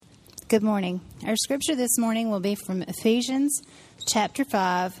Good morning. Our scripture this morning will be from Ephesians chapter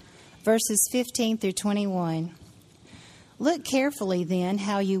 5, verses 15 through 21. Look carefully then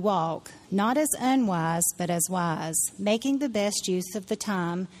how you walk, not as unwise, but as wise, making the best use of the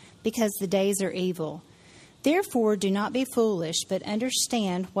time, because the days are evil. Therefore do not be foolish, but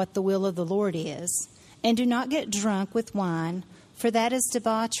understand what the will of the Lord is. And do not get drunk with wine, for that is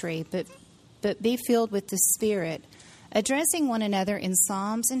debauchery, but be filled with the Spirit, addressing one another in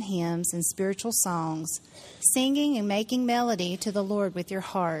psalms and hymns and spiritual songs, singing and making melody to the Lord with your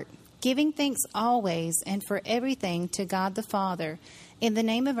heart, giving thanks always and for everything to God the Father, in the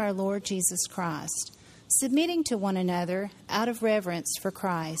name of our Lord Jesus Christ, submitting to one another out of reverence for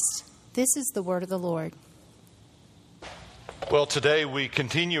Christ. This is the word of the Lord. Well, today we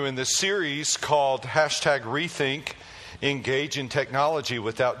continue in this series called #Rethink, Engage in Technology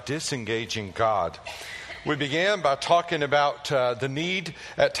Without Disengaging God. We began by talking about the need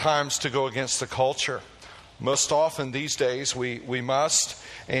at times to go against the culture. Most often these days we must,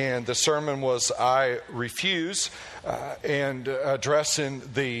 and the sermon was I Refuse, and addressing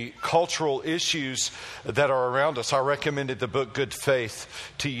the cultural issues that are around us. I recommended the book Good Faith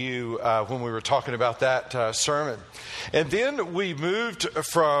to you when we were talking about that sermon. And then we moved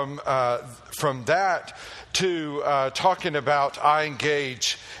from that to talking about I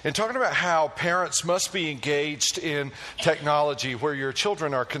Engage, and talking about how parents must be engaged in technology where your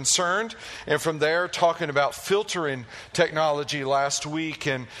children are concerned. And from there, talking about filtering technology last week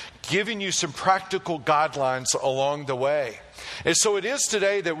and giving you some practical guidelines along the way. And so it is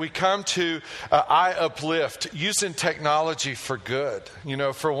today that we come to I Uplift, using technology for good,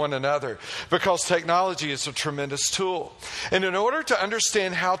 for one another, because technology is a tremendous tool. And in order to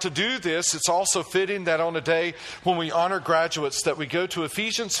understand how to do this, it's also fitting that on a day when we honor graduates that we go to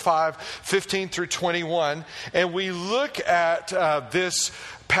Ephesians 5, 15 through 21, and we look at this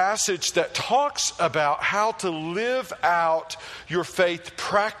passage that talks about how to live out your faith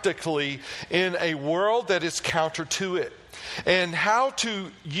practically in a world that is counter to it, and how to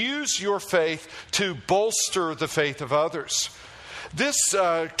use your faith to bolster the faith of others. This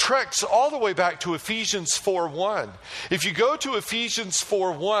treks all the way back to Ephesians 4:1. If you go to Ephesians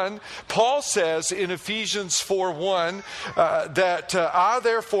 4:1, Paul says in Ephesians 4:1 that I,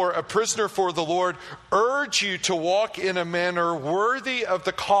 therefore, a prisoner for the Lord, urge you to walk in a manner worthy of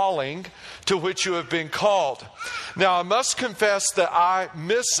the calling to which you have been called. Now, I must confess that I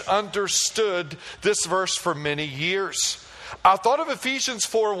misunderstood this verse for many years. I thought of Ephesians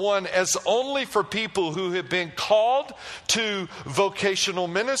 4:1 as only for people who have been called to vocational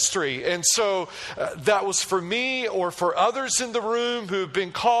ministry. And so that was for me or for others in the room who have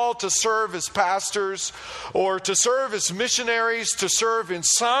been called to serve as pastors or to serve as missionaries, to serve in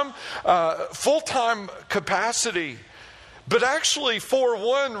some full-time capacity. But actually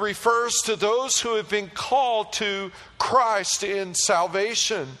 4:1 refers to those who have been called to Christ in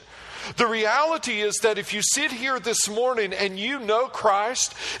salvation. The reality is that if you sit here this morning and you know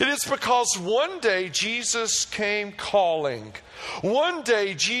Christ, it is because one day Jesus came calling. One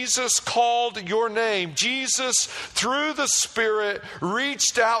day Jesus called your name. Jesus, through the Spirit,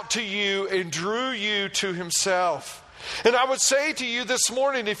 reached out to you and drew you to Himself. And I would say to you this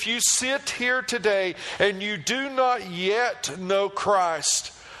morning, if you sit here today and you do not yet know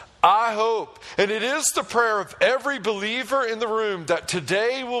Christ, I hope, and it is the prayer of every believer in the room, that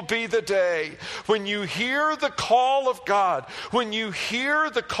today will be the day when you hear the call of God, when you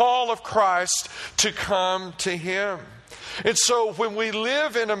hear the call of Christ to come to Him. And so when we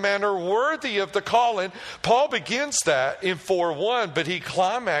live in a manner worthy of the calling, Paul begins that in 4:1, but he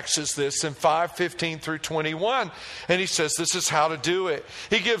climaxes this in 5:15 through 21. And he says this is how to do it.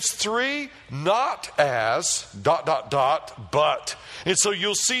 He gives three not as ... but. And so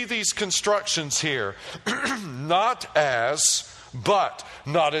you'll see these constructions here. Not as, but.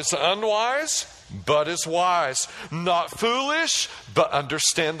 Not as unwise, but as wise. Not foolish, but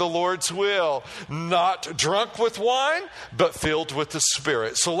understand the Lord's will. Not drunk with wine, but filled with the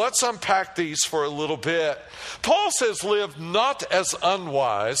Spirit. So let's unpack these for a little bit. Paul says live not as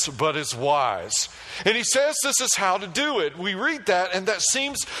unwise, but as wise. And he says this is how to do it. We read that, and that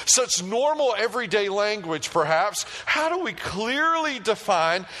seems such normal everyday language perhaps. How do we clearly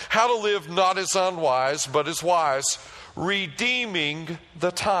define how to live not as unwise, but as wise? Redeeming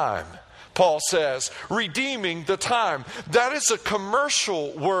the time. Paul says, redeeming the time. That is a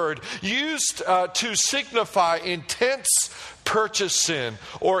commercial word used to signify intense purchasing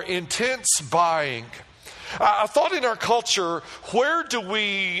or intense buying. I thought in our culture, where do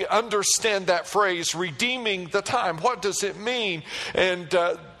we understand that phrase, redeeming the time? What does it mean? And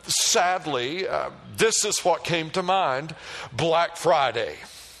sadly, this is what came to mind: Black Friday.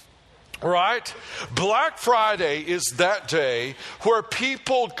 Right? Black Friday is that day where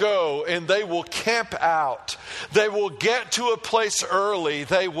people go and they will camp out. They will get to a place early.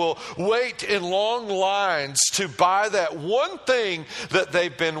 They will wait in long lines to buy that one thing that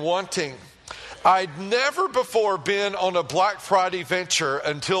they've been wanting. I'd never before been on a Black Friday venture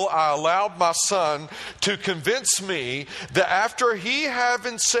until I allowed my son to convince me that after he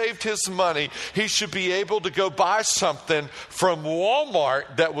having saved his money, he should be able to go buy something from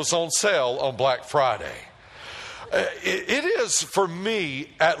Walmart that was on sale on Black Friday. It is, for me,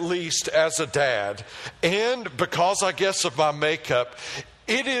 at least as a dad, and because I guess of my makeup,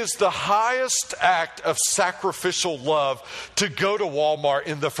 it is the highest act of sacrificial love to go to Walmart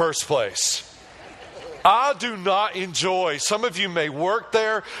in the first place. I do not enjoy, some of you may work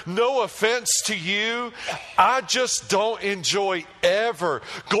there, no offense to you, I just don't enjoy ever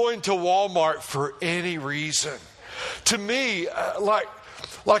going to Walmart for any reason. To me,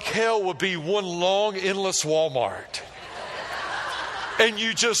 like hell would be one long, endless Walmart. And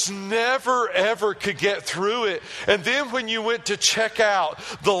you just never, ever could get through it. And then when you went to check out,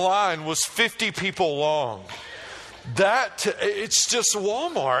 the line was 50 people long. It's just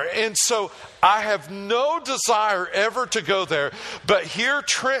Walmart. And so I have no desire ever to go there. But here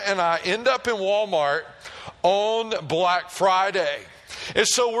Trent and I end up in Walmart on Black Friday. And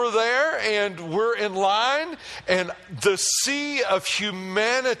so we're there and we're in line, and the sea of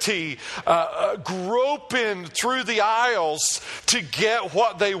humanity groping through the aisles to get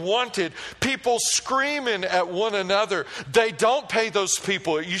what they wanted. People screaming at one another. They don't pay those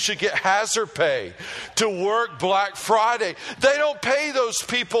people. You should get hazard pay to work Black Friday. They don't pay those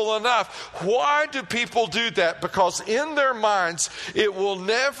people enough. Why do people do that? Because in their minds, it will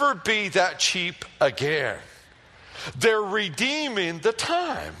never be that cheap again. They're redeeming the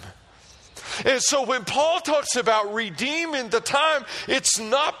time. And so when Paul talks about redeeming the time, it's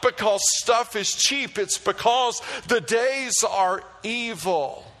not because stuff is cheap. It's because the days are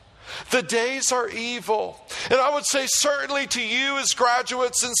evil. The days are evil. And I would say certainly to you as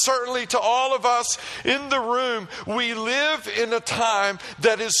graduates and certainly to all of us in the room, we live in a time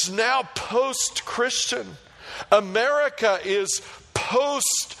that is now post-Christian. America is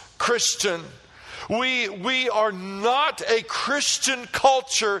post-Christian. We are not a Christian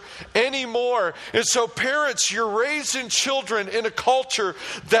culture anymore. And so parents, you're raising children in a culture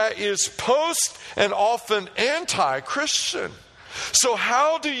that is post and often anti-Christian. So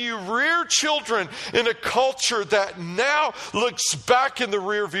how do you rear children in a culture that now looks back in the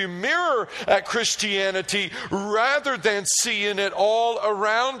rearview mirror at Christianity rather than seeing it all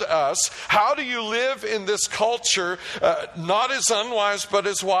around us? How do you live in this culture, not as unwise but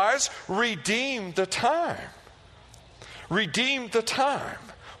as wise? Redeem the time. Redeem the time.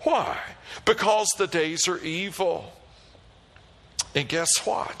 Why? Because the days are evil. And guess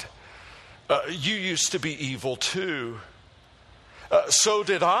what? You used to be evil too. So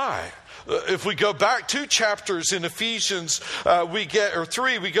did I. If we go back 2 chapters in Ephesians, we go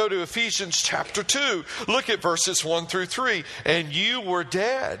to Ephesians chapter 2. Look at verses 1 through 3. And you were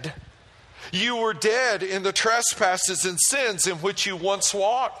dead. You were dead in the trespasses and sins in which you once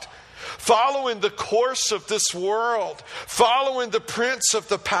walked, following the course of this world, following the prince of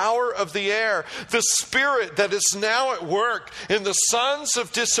the power of the air, the spirit that is now at work in the sons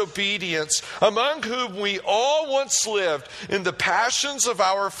of disobedience, among whom we all once lived in the passions of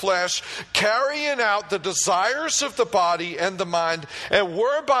our flesh, carrying out the desires of the body and the mind, and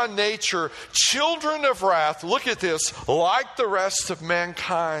were by nature children of wrath. Look at this, like the rest of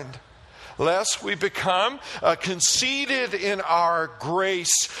mankind. Lest we become conceited in our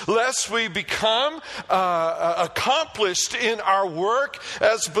grace, lest we become accomplished in our work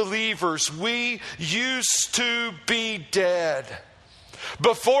as believers. We used to be dead.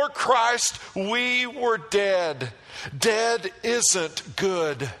 Before Christ, we were dead. Dead isn't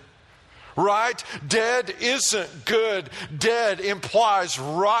good. Right? Dead isn't good. Dead implies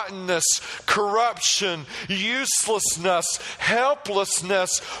rottenness, corruption, uselessness,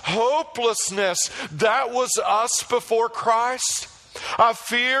 helplessness, hopelessness. That was us before Christ. I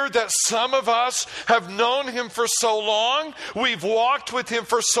fear that some of us have known Him for so long, we've walked with Him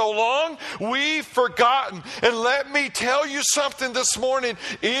for so long, we've forgotten. And let me tell you something this morning.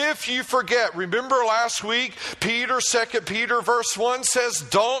 If you forget, remember last week, 2 Peter verse 1 says,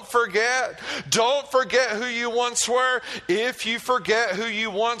 don't forget. Don't forget who you once were. If you forget who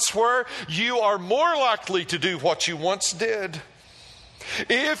you once were, you are more likely to do what you once did.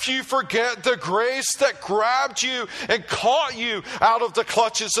 If you forget the grace that grabbed you and caught you out of the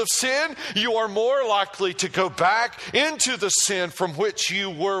clutches of sin, you are more likely to go back into the sin from which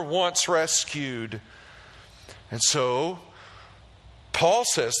you were once rescued. And so, Paul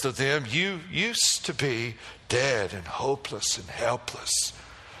says to them, you used to be dead and hopeless and helpless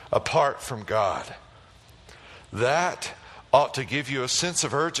apart from God. That ought to give you a sense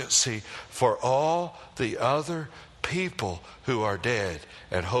of urgency for all the other people who are dead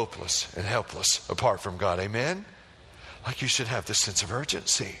and hopeless and helpless apart from God. Amen? Like you should have this sense of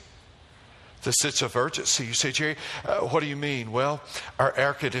urgency. The sense of urgency. You say, Jerry, what do you mean? Well, our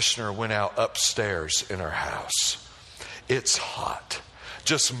air conditioner went out upstairs in our house. It's hot.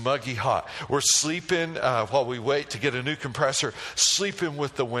 Just muggy hot. We're sleeping while we wait to get a new compressor, sleeping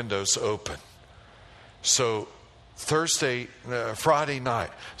with the windows open. So Friday night,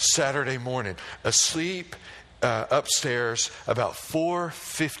 Saturday morning, asleep upstairs about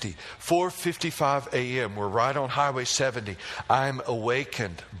 4:55 a.m. We're right on Highway 70. I'm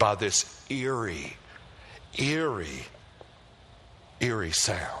awakened by this eerie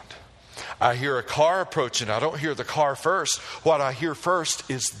sound. I hear a car approaching. I don't hear the car first. What I hear first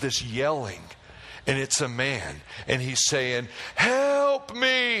is this yelling. And it's a man. And he's saying, "Help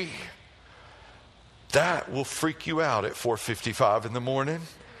me." That will freak you out at 4:55 in the morning.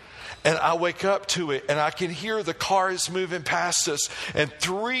 And I wake up to it, and I can hear the car is moving past us. And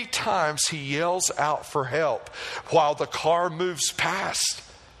 3 times he yells out for help while the car moves past.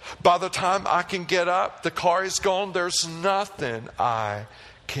 By the time I can get up, the car is gone. There's nothing I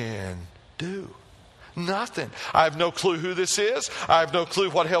can do. Nothing. I have no clue who this is. I have no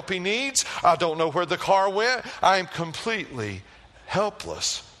clue what help he needs. I don't know where the car went. I am completely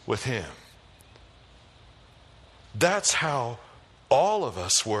helpless with him. That's how all of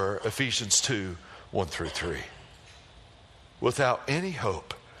us were, Ephesians 2, 1 through 3. Without any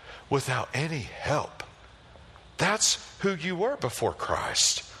hope, without any help. That's who you were before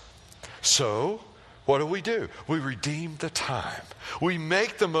Christ. So, what do? We redeem the time. We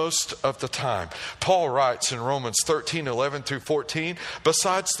make the most of the time. Paul writes in Romans 13, 11 through 14,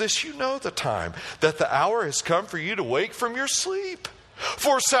 "Besides this, you know the time, that the hour has come for you to wake from your sleep.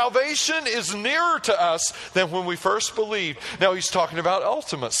 For salvation is nearer to us than when we first believed." Now he's talking about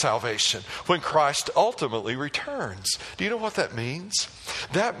ultimate salvation, when Christ ultimately returns. Do you know what that means?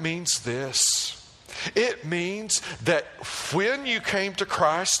 That means this. It means that when you came to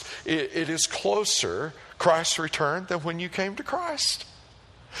Christ, it is closer, Christ's return, than when you came to Christ.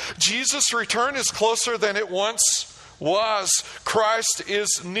 Jesus' return is closer than it once was. Christ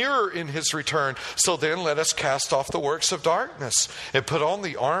is nearer in his return. So then let us cast off the works of darkness and put on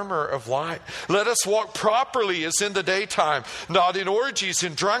the armor of light. Let us walk properly as in the daytime, not in orgies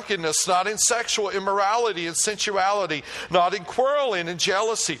and drunkenness, not in sexual immorality and sensuality, not in quarreling and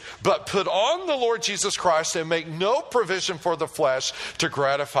jealousy, but put on the Lord Jesus Christ and make no provision for the flesh to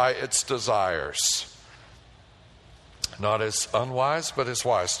gratify its desires. Not as unwise, but as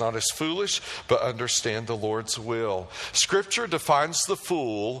wise. Not as foolish, but understand the Lord's will. Scripture defines the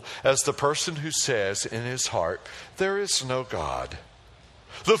fool as the person who says in his heart, "There is no God."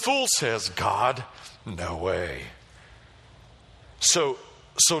 The fool says, "God, no way." So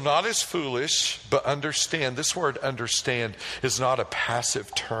not as foolish, but understand. This word understand is not a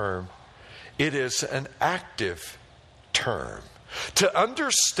passive term. It is an active term. To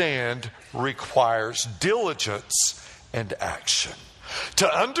understand requires diligence and action.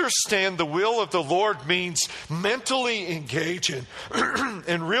 To understand the will of the Lord means mentally engaging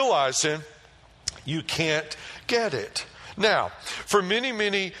and realizing you can't get it. Now, for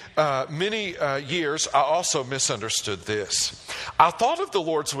many years, I also misunderstood this. I thought of the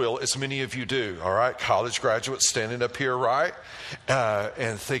Lord's will as many of you do, all right? College graduates standing up here, right?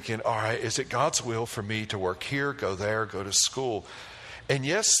 And thinking, all right, is it God's will for me to work here, go there, go to school? And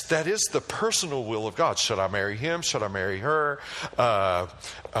yes, that is the personal will of God. Should I marry him? Should I marry her?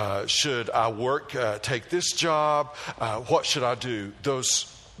 Should I work, take this job? What should I do? Those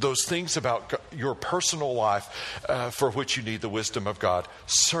things about your personal life for which you need the wisdom of God.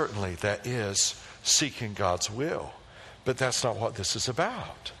 Certainly that is seeking God's will. But that's not what this is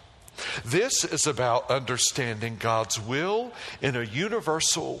about. This is about understanding God's will in a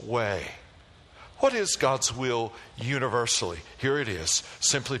universal way. What is God's will universally? Here it is.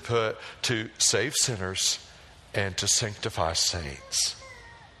 Simply put, to save sinners and to sanctify saints.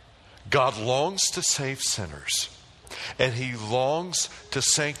 God longs to save sinners, and he longs to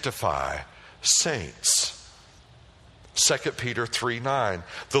sanctify saints. 2 Peter 3:9.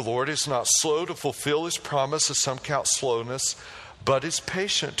 "The Lord is not slow to fulfill his promise, as some count slowness, but is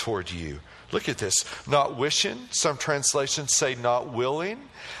patient toward you." Look at this. "Not wishing," some translations say not willing,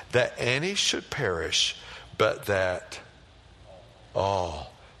 "that any should perish, but that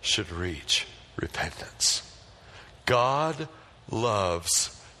all should reach repentance." God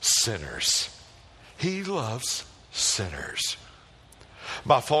loves sinners. He loves sinners.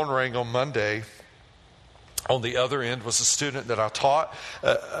 My phone rang on Monday. On the other end was a student that I taught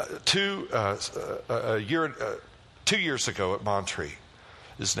 2 years ago at Monterey.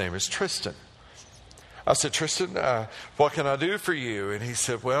 His name is Tristan. I said, Tristan, what can I do for you? And he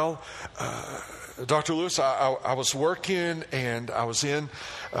said, well, Dr. Lewis, I was working and I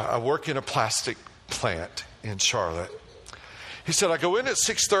work in a plastic plant in Charlotte. He said, I go in at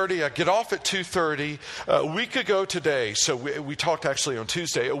 6:30, I get off at 2:30. A week ago today, so we talked actually on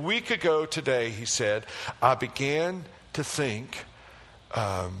Tuesday. A week ago today, he said, I began to think,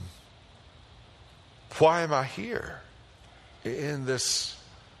 why am I here in this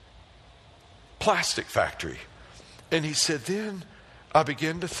plastic factory? And he said, then I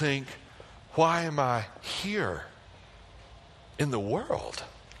began to think, why am I here in the world?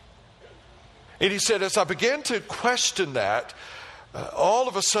 And he said, as I began to question that, all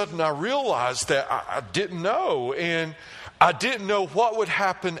of a sudden I realized that I didn't know. And I didn't know what would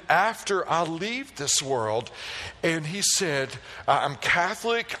happen after I leave this world. And he said, I'm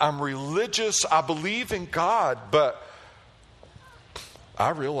Catholic, I'm religious, I believe in God, but I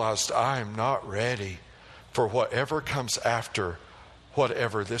realized I am not ready for whatever comes after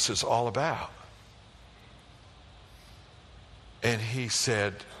whatever this is all about. And he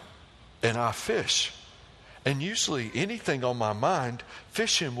said, and I fish. And usually anything on my mind,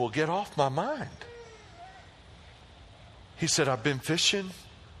 fishing will get off my mind. He said, I've been fishing,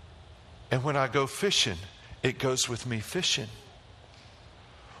 and when I go fishing, it goes with me fishing.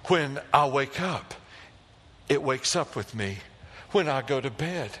 When I wake up, it wakes up with me. When I go to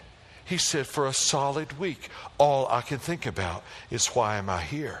bed, he said, for a solid week, all I can think about is, why am I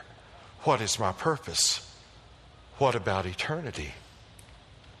here? What is my purpose? What about eternity?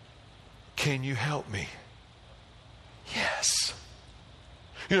 Can you help me? Yes.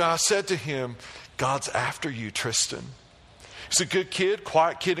 You know, I said to him, God's after you, Tristan. He's a good kid,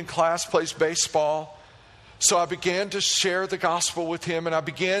 quiet kid in class, plays baseball. So I began to share the gospel with him, and I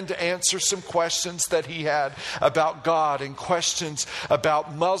began to answer some questions that he had about God, and questions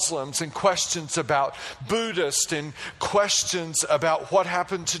about Muslims, and questions about Buddhists, and questions about what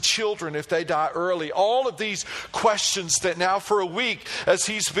happened to children if they die early. All of these questions that now for a week, as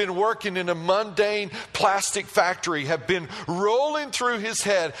he's been working in a mundane plastic factory, have been rolling through his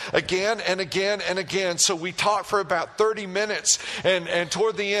head again and again and again. So we talked for about 30 minutes, and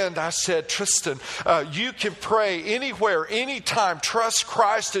toward the end I said, Tristan, you can pray anywhere, anytime. Trust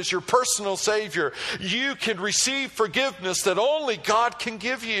Christ as your personal Savior. You can receive forgiveness that only God can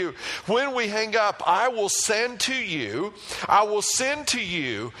give you. When we hang up, I will send to you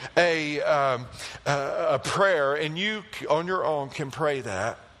a prayer, and you on your own can pray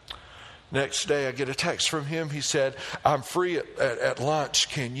that. Next day, I get a text from him. He said, I'm free at lunch.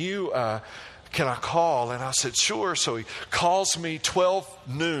 Can I call? And I said, sure. So he calls me 12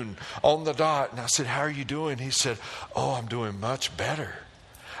 noon on the dot. And I said, how are you doing? He said, oh, I'm doing much better.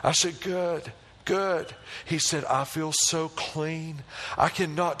 I said, good. He said, I feel so clean. I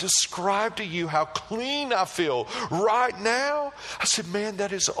cannot describe to you how clean I feel right now. I said, man,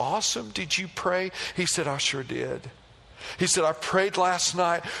 that is awesome. Did you pray? He said, I sure did. He said, I prayed last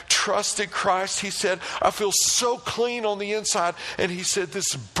night, trusted Christ. He said, I feel so clean on the inside. And he said,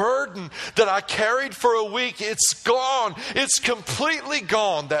 this burden that I carried for a week, it's gone. It's completely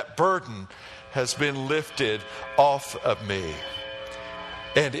gone. That burden has been lifted off of me.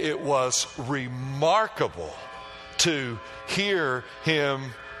 And it was remarkable to hear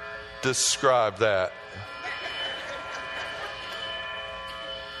him describe that.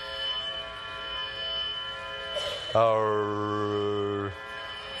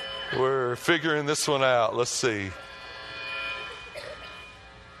 We're figuring this one out. Let's see.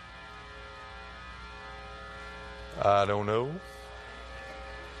 I don't know.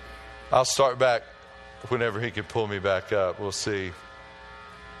 I'll start back whenever he can pull me back up. We'll see.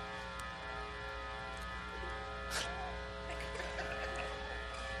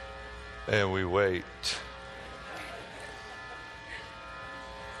 And we wait.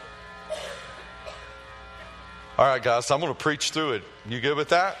 All right, guys, I'm going to preach through it. You good with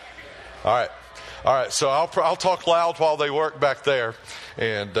that? All right. So I'll talk loud while they work back there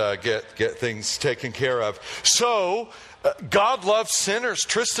and get things taken care of. So God loves sinners.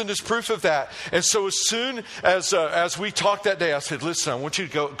 Tristan is proof of that. And so as soon as we talked that day, I said, listen, I want you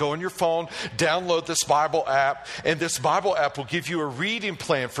to go on your phone, download this Bible app, and this Bible app will give you a reading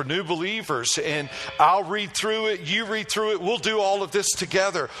plan for new believers. And I'll read through it, you read through it, we'll do all of this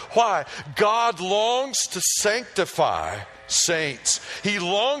together. Why? God longs to sanctify saints. He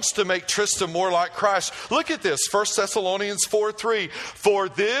longs to make Tristan more like Christ. Look at this, 1 Thessalonians 4:3. For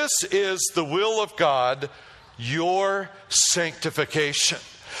this is the will of God your sanctification.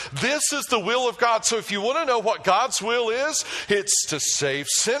 This is the will of God. So if you want to know what God's will is, it's to save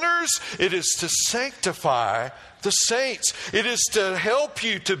sinners. It is to sanctify the saints. It is to help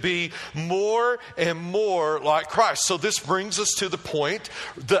you to be more and more like Christ. So this brings us to the point,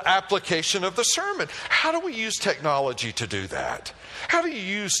 the application of the sermon. How do we use technology to do that? How do you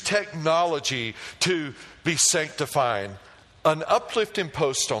use technology to be sanctifying? An uplifting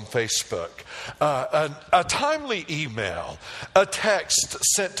post on Facebook, a timely email, a text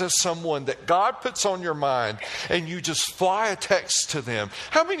sent to someone that God puts on your mind, and you just fly a text to them.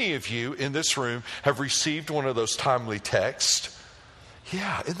 How many of you in this room have received one of those timely texts?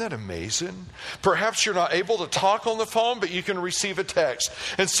 Yeah, isn't that amazing? Perhaps you're not able to talk on the phone, but you can receive a text.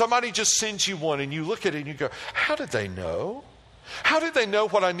 And somebody just sends you one, and you look at it and you go, how did they know? How did they know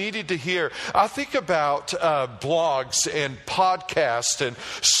what I needed to hear? I think about blogs and podcasts and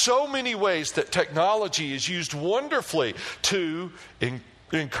so many ways that technology is used wonderfully to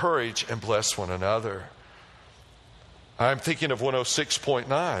encourage and bless one another. I'm thinking of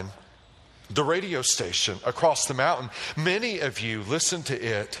 106.9, the radio station across the mountain. Many of you listen to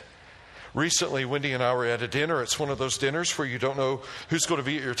it. Recently, Wendy and I were at a dinner. It's one of those dinners where you don't know who's going to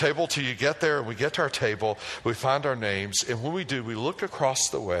be at your table till you get there. And we get to our table, we find our names. And when we do, we look across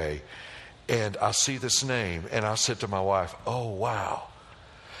the way and I see this name. And I said to my wife, oh, wow.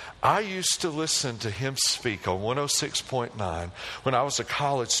 I used to listen to him speak on 106.9 when I was a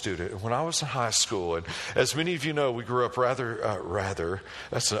college student and when I was in high school. And as many of you know, we grew up rather,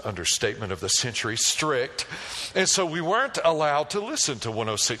 that's an understatement of the century, strict. And so we weren't allowed to listen to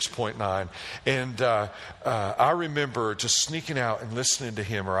 106.9. And I remember just sneaking out and listening to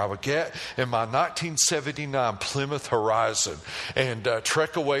him, or I would get in my 1979 Plymouth Horizon and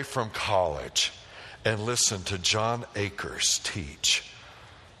trek away from college and listen to John Akers teach.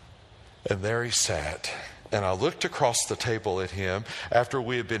 And there he sat. And I looked across the table at him after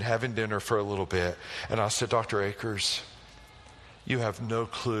we had been having dinner for a little bit. And I said, Dr. Akers, you have no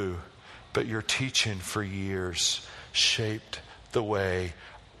clue, but your teaching for years shaped the way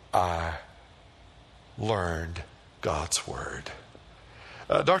I learned God's Word.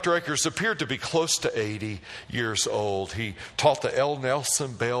 Dr. Akers appeared to be close to 80 years old. He taught the L.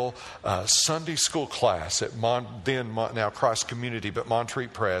 Nelson Bell Sunday school class at now Christ Community, but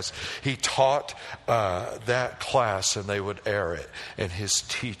Montreat Press. He taught that class and they would air it. And his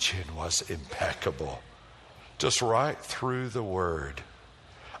teaching was impeccable. Just right through the Word.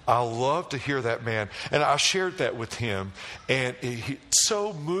 I love to hear that man. And I shared that with him. And it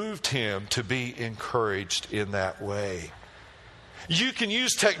so moved him to be encouraged in that way. You can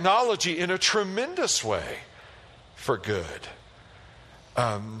use technology in a tremendous way for good.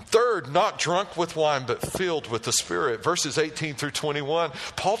 Third, not drunk with wine, but filled with the Spirit. Verses 18 through 21,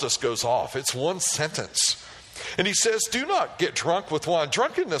 Paul just goes off. It's one sentence. And he says, do not get drunk with wine.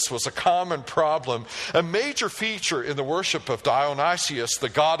 Drunkenness was a common problem. A major feature in the worship of Dionysius, the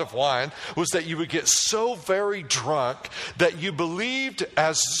god of wine, was that you would get so very drunk that you believed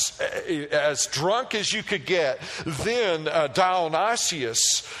as drunk as you could get. Then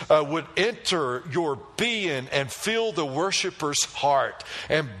Dionysius would enter your being and fill the worshiper's heart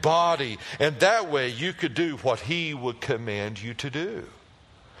and body. And that way you could do what he would command you to do.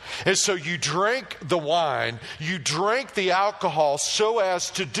 And so you drank the wine, you drank the alcohol so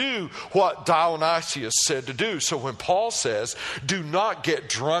as to do what Dionysius said to do. So when Paul says, do not get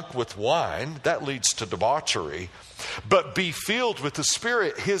drunk with wine, that leads to debauchery, but be filled with the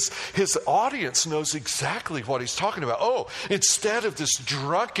Spirit. His audience knows exactly what he's talking about. Oh, instead of this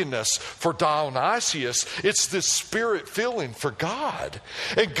drunkenness for Dionysius, it's this Spirit filling for God.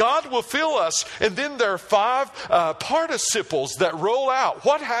 And God will fill us. And then there are 5 participles that roll out.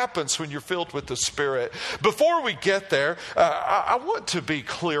 What happens when you're filled with the Spirit? Before we get there, I want to be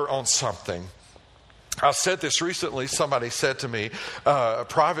clear on something. I said this recently. Somebody said to me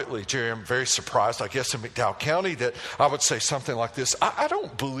privately, Jerry, I'm very surprised, I guess in McDowell County, that I would say something like this. I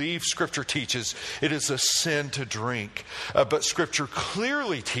don't believe Scripture teaches it is a sin to drink, but Scripture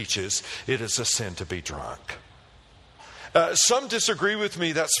clearly teaches it is a sin to be drunk. Some disagree with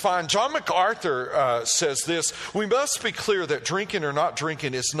me. That's fine. John MacArthur says this: we must be clear that drinking or not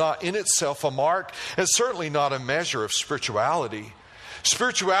drinking is not in itself a mark and certainly not a measure of spirituality.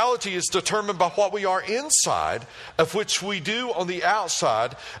 Spirituality is determined by what we are inside, of which we do on the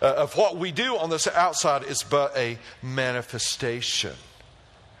outside. Of what we do on the outside is but a manifestation.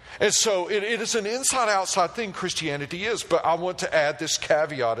 And so it is an inside-outside thing, Christianity is. But I want to add this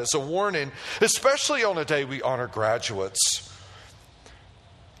caveat as a warning, especially on a day we honor graduates.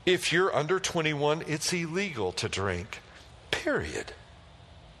 If you're under 21, it's illegal to drink, period.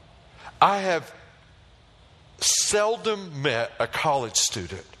 I have seldom met a college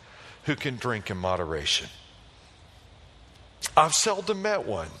student who can drink in moderation. I've seldom met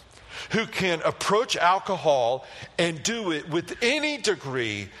one who can approach alcohol and do it with any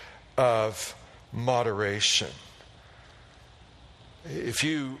degree of moderation. If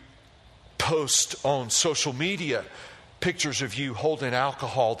you post on social media pictures of you holding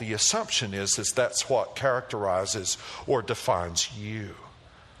alcohol, the assumption is that's what characterizes or defines you.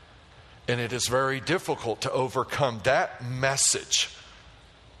 And it is very difficult to overcome that message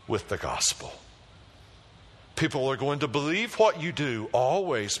with the gospel. People are going to believe what you do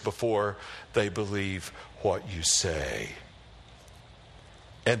always before they believe what you say.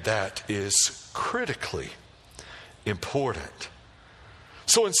 And that is critically important.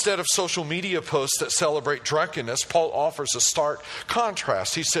 So instead of social media posts that celebrate drunkenness, Paul offers a stark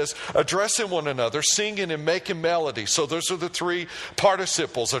contrast. He says, addressing one another, singing and making melody. So those are the three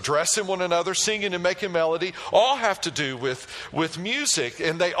participles. Addressing one another, singing and making melody, all have to do with music.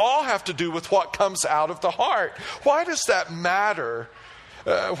 And they all have to do with what comes out of the heart. Why does that matter?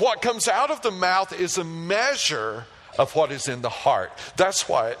 What comes out of the mouth is a measure of what is in the heart. That's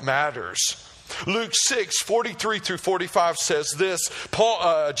why it matters. Luke 6:43-45 says this.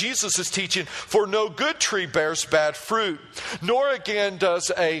 Jesus is teaching, for no good tree bears bad fruit, nor again does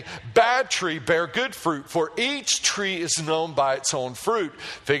a bad tree bear good fruit, for each tree is known by its own fruit.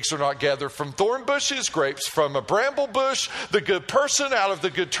 Figs are not gathered from thorn bushes, grapes from a bramble bush. The good person out of the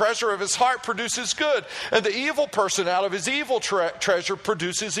good treasure of his heart produces good, and the evil person out of his evil treasure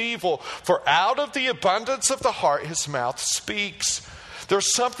produces evil. For out of the abundance of the heart his mouth speaks.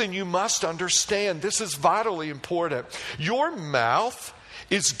 There's something you must understand. This is vitally important. Your mouth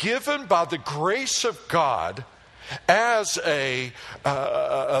is given by the grace of God as a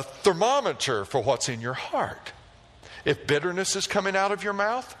thermometer for what's in your heart. If bitterness is coming out of your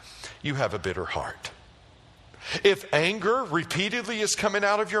mouth, you have a bitter heart. If anger repeatedly is coming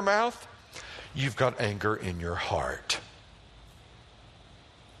out of your mouth, you've got anger in your heart.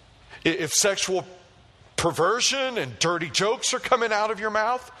 If sexual perversion and dirty jokes are coming out of your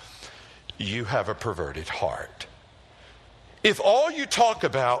mouth, you have a perverted heart. If all you talk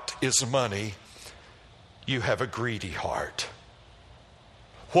about is money, you have a greedy heart.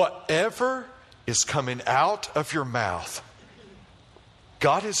 Whatever is coming out of your mouth,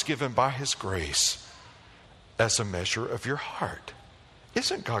 God has given by His grace as a measure of your heart.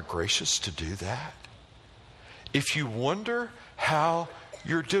 Isn't God gracious to do that? If you wonder how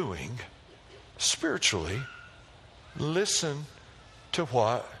you're doing spiritually, listen to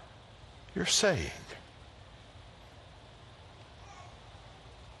what you're saying.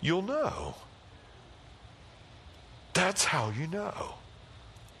 You'll know. That's how you know.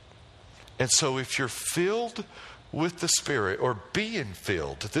 And so if you're filled with the Spirit, or being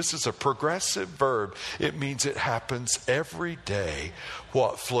filled, this is a progressive verb. It means it happens every day.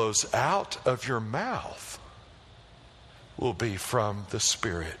 What flows out of your mouth will be from the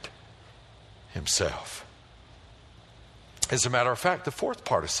Spirit Himself. As a matter of fact, the fourth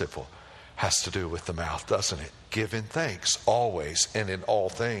participle has to do with the mouth, doesn't it? Giving thanks always and in all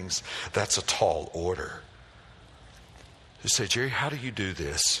things. That's a tall order. You say, Jerry, how do you do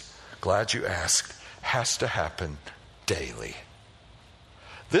this? Glad you asked. Has to happen daily.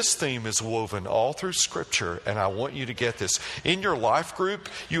 This theme is woven all through Scripture, and I want you to get this. In your life group,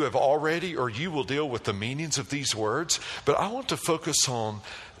 you have already, or you will deal with the meanings of these words, but I want to focus on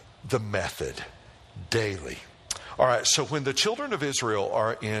the method, daily. All right, so when the children of Israel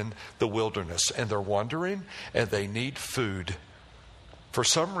are in the wilderness and they're wandering and they need food, for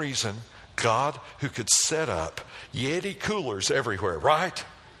some reason, God, who could set up Yeti coolers everywhere, right?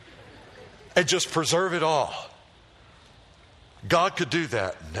 And just preserve it all. God could do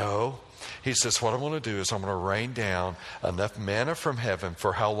that. No. He says, what I'm going to do is I'm going to rain down enough manna from heaven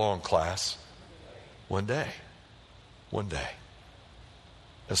for how long, class? One day. One day.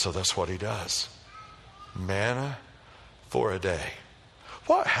 And so that's what He does. Manna for a day.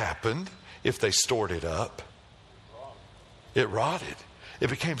 What happened if they stored it up? It rotted. It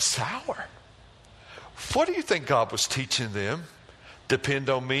became sour. What do you think God was teaching them? Depend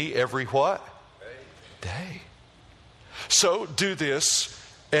on me every what? Day. So do this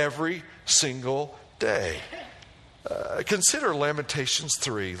every single day. Consider Lamentations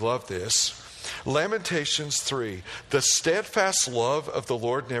 3. Love this. Lamentations 3. The steadfast love of the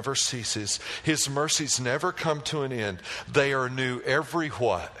Lord never ceases. His mercies never come to an end. They are new every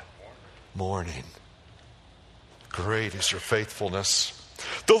what? Morning. Great is your faithfulness.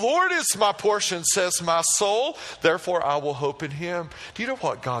 The Lord is my portion, says my soul. Therefore, I will hope in him. Do you know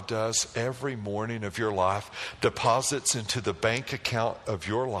what God does every morning of your life? Deposits into the bank account of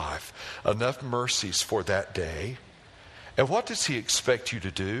your life enough mercies for that day. And what does he expect you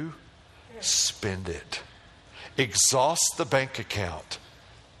to do? Spend it. Exhaust the bank account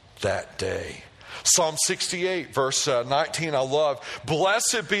that day. Psalm 68, verse 19, I love.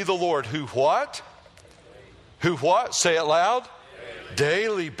 Blessed be the Lord who what? Who what? Say it loud.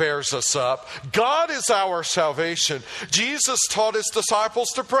 Daily bears us up. God is our salvation. Jesus taught his disciples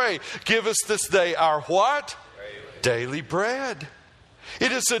to pray. Give us this day our what? Daily bread.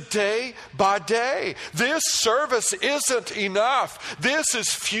 It is a day by day. This service isn't enough. This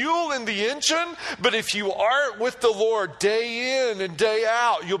is fuel in the engine, but if you aren't with the Lord day in and day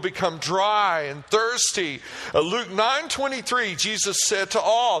out, you'll become dry and thirsty. Luke 9:23, Jesus said to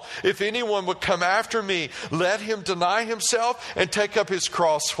all, if anyone would come after me, let him deny himself and take up his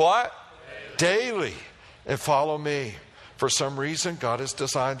cross, what? Daily, and follow me. For some reason, God has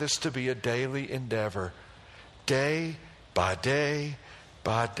designed this to be a daily endeavor. Day by day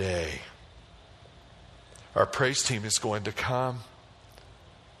by day. Our praise team is going to come.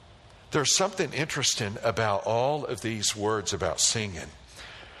 There's something interesting about all of these words about singing.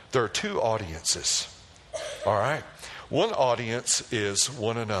 There are two audiences. All right? One audience is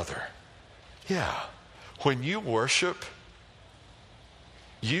one another. Yeah. When you worship,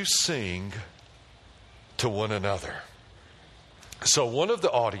 you sing to one another. So one of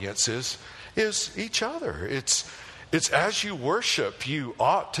the audiences is each other. It's as you worship, you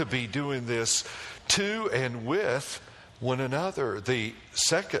ought to be doing this to and with one another. The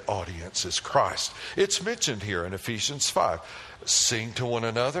second audience is Christ. It's mentioned here in Ephesians 5. Sing to one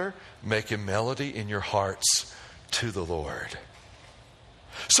another, make a melody in your hearts to the Lord.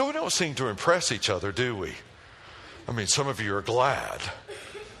 So we don't sing to impress each other, do we? I mean, some of you are glad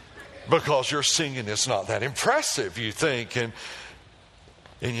because your singing is not that impressive, you think. And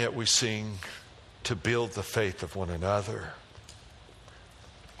yet we sing to build the faith of one another.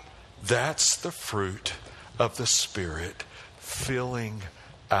 That's the fruit of the Spirit filling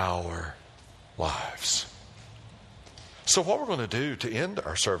our lives. So what we're going to do to end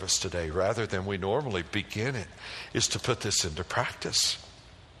our service today, rather than we normally begin it, is to put this into practice.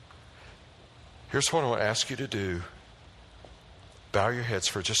 Here's what I want to ask you to do. Bow your heads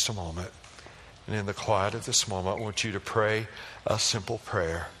for just a moment. And in the quiet of this moment, I want you to pray a simple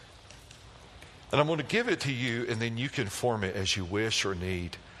prayer. And I'm going to give it to you, and then you can form it as you wish or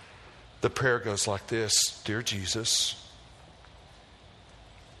need. The prayer goes like this. Dear Jesus,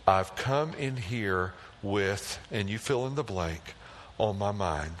 I've come in here with, and you fill in the blank, on my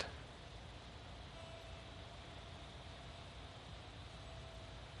mind.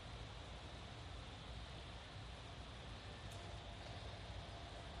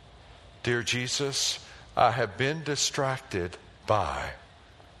 Dear Jesus, I have been distracted by,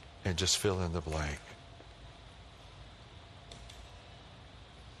 and just fill in the blank.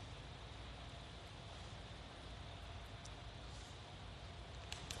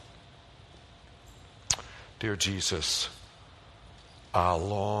 Dear Jesus, I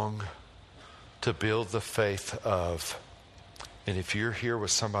long to build the faith of, and if you're here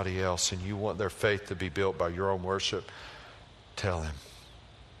with somebody else and you want their faith to be built by your own worship, tell him.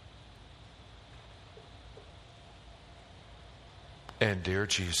 And dear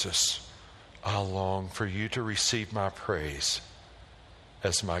Jesus, I long for you to receive my praise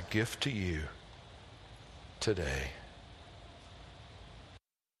as my gift to you today.